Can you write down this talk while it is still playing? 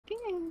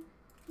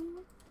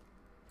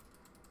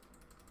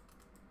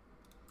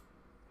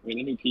Wait,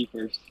 let me pee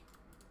first.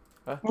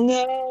 Huh?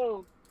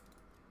 No.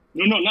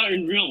 No, not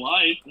in real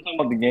life. I'm talking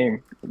about the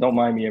game. Don't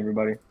mind me,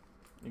 everybody.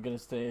 You're gonna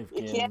stay You AFK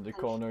in can't. the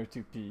corner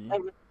to pee.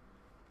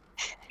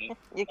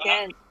 You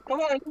can't. Come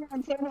on, come on,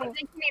 I Sarah.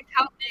 think he needs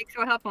help, Nick,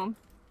 so help him.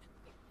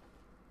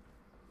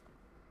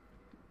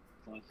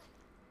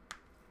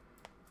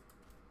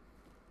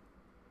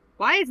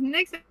 Why is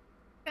Nick's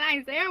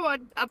and Aizawa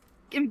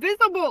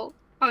invisible?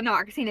 Oh no,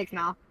 I can see Nick's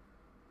now.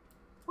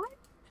 What?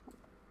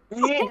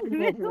 Yeah,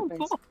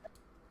 Invisible.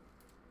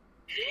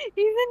 He's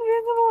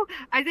invisible.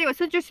 Aizawa,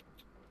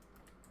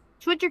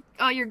 switch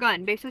your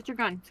gun, babe. Switch your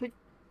gun. Switch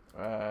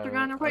your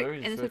gun real quick,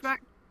 and then switch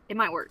back. It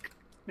might work.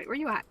 Wait, where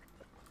you at?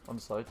 On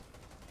the side.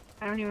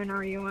 I don't even know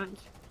where you went.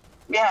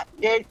 Yeah,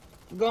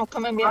 they're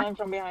coming behind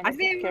from behind. I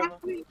see him.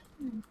 Careful.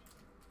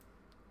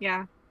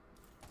 Yeah.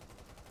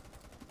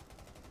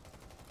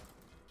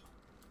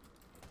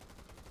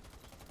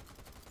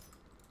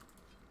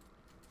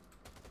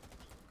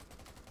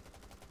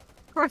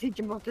 Of course he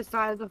jumped off the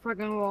side of the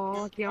freaking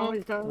wall like he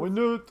always does. Why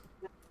not?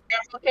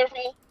 Careful,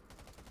 careful.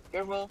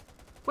 Careful.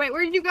 Wait,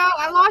 where did you go?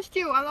 I lost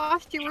you.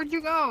 Where'd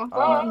you go?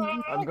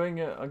 I'm going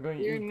E. I'm going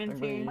You're E. meant I'm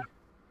going E. to.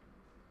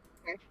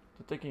 Okay.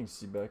 They're taking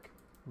C back.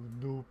 Oh,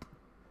 nope.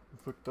 I'm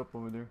fucked up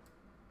over there.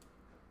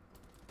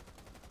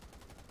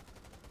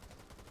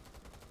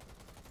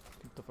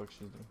 What the fuck she's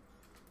doing?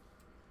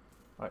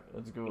 Alright,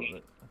 let's go.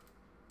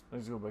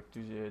 Let's go back to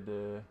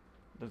the.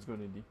 Let's go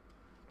to D.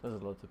 There's a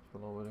lot of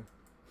people over there.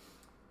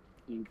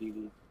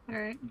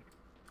 Alright.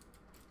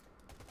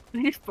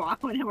 He's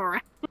following him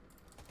around.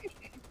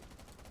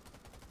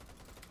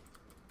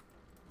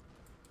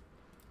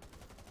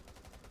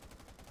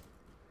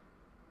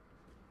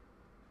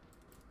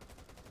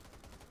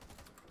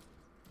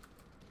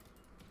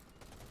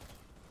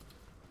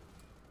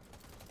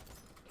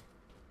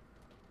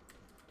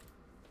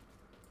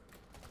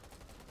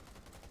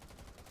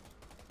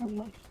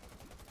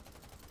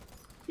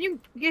 You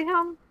get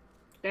him?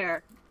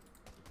 There.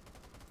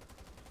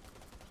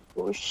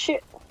 Oh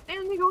shit.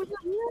 And they go down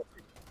here.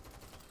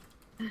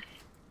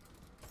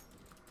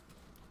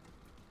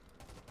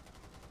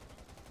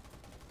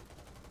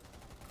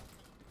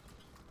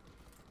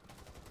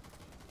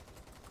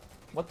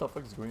 What the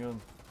fuck is going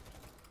on?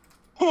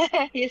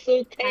 He's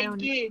so I don't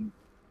tanky.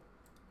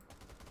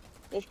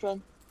 Let's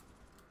run.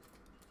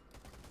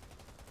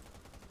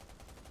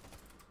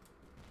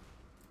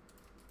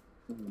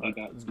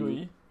 Let's go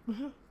E.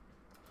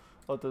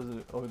 Oh, there's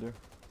it over there.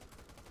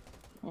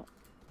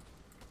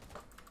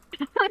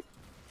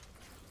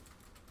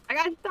 I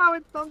got shot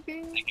with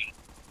something.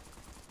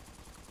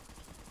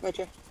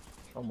 Gotcha.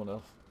 Someone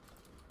else.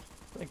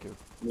 Thank you.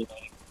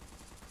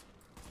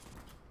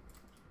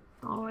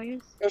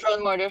 Always. There's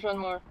one more, there's one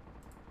more.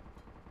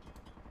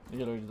 The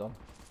yellow is done.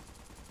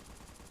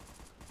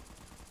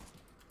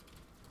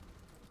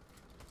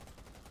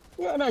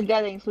 You're not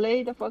getting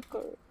slayed, the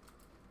fucker.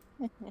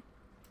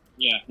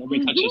 Yeah,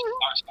 nobody touches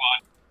our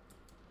squad.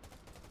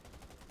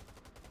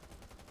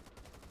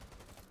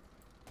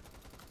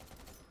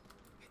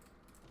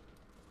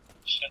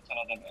 Shit ton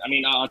of them. I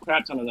mean,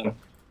 crap ton of them.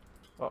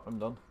 Oh, I'm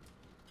done.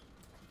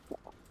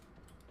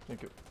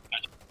 Thank you.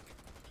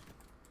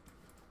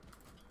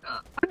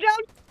 I'm down.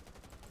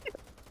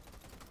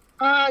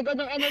 I got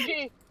no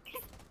energy.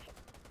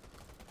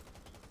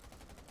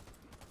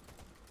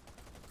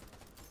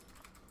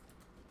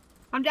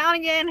 I'm down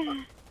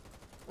again.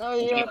 No,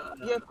 you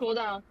have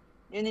cooldown.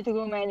 You need to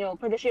go manual.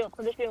 Put the shield,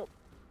 put the shield.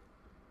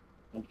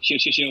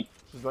 Shield. She's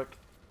back.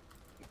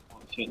 Oh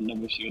shit,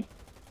 no shield.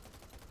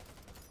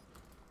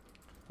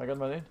 I got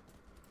my nade.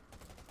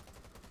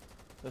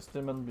 There's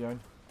the man behind.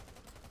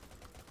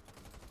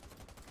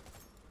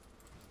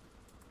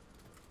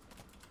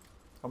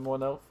 I'm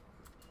 1 health.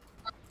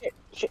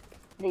 Shit.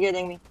 You're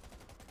getting me.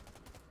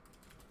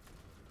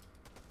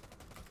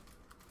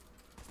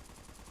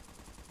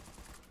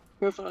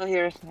 Careful,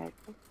 here, sniper.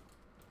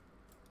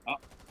 Oh,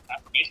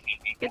 that's the base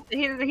camp.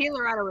 Get the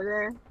healer right over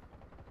there.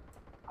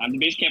 I'm the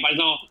base camp. I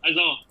know.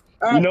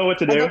 Alright, You know what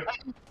to do.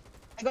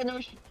 I got no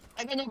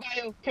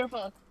bio.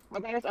 Careful. My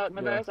bio's out.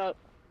 My bio's out.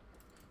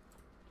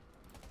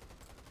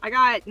 I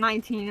got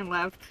 19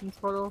 left in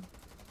total.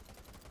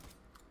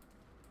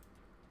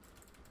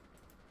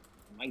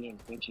 My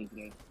game's glitching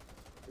today.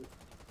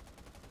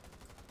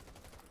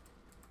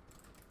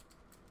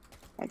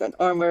 I got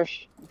armor.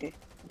 Okay.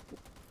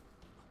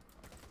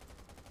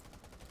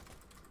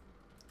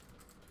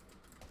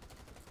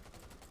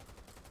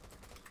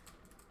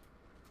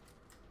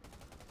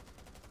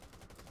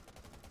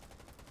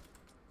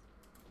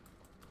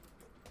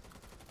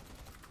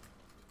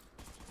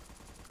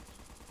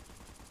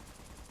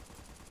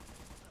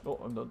 Oh,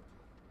 I'm done.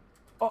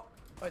 Oh,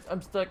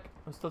 I'm stuck.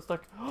 I'm still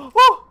stuck. Oh!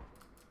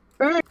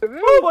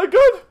 Oh my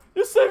god!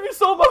 You saved me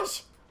so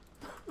much!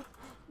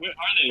 Where are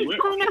they? Where?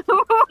 Oh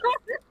no!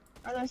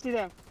 I don't see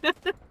them.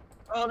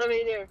 All the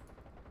way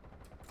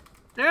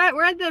there.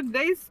 We're at the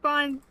base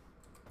spawn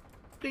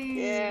thing.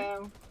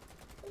 Yeah.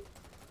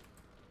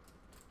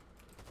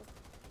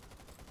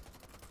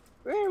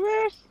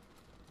 Where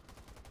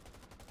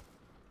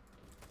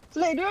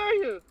Slade, where are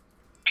you?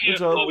 Good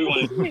job. Oh, we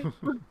won.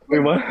 We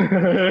won.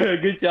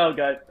 Good job,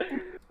 guys.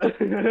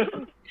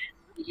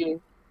 Yeah.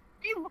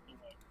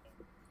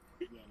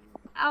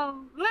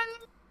 Oh,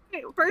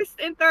 wait,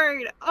 first and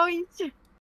third. Oh,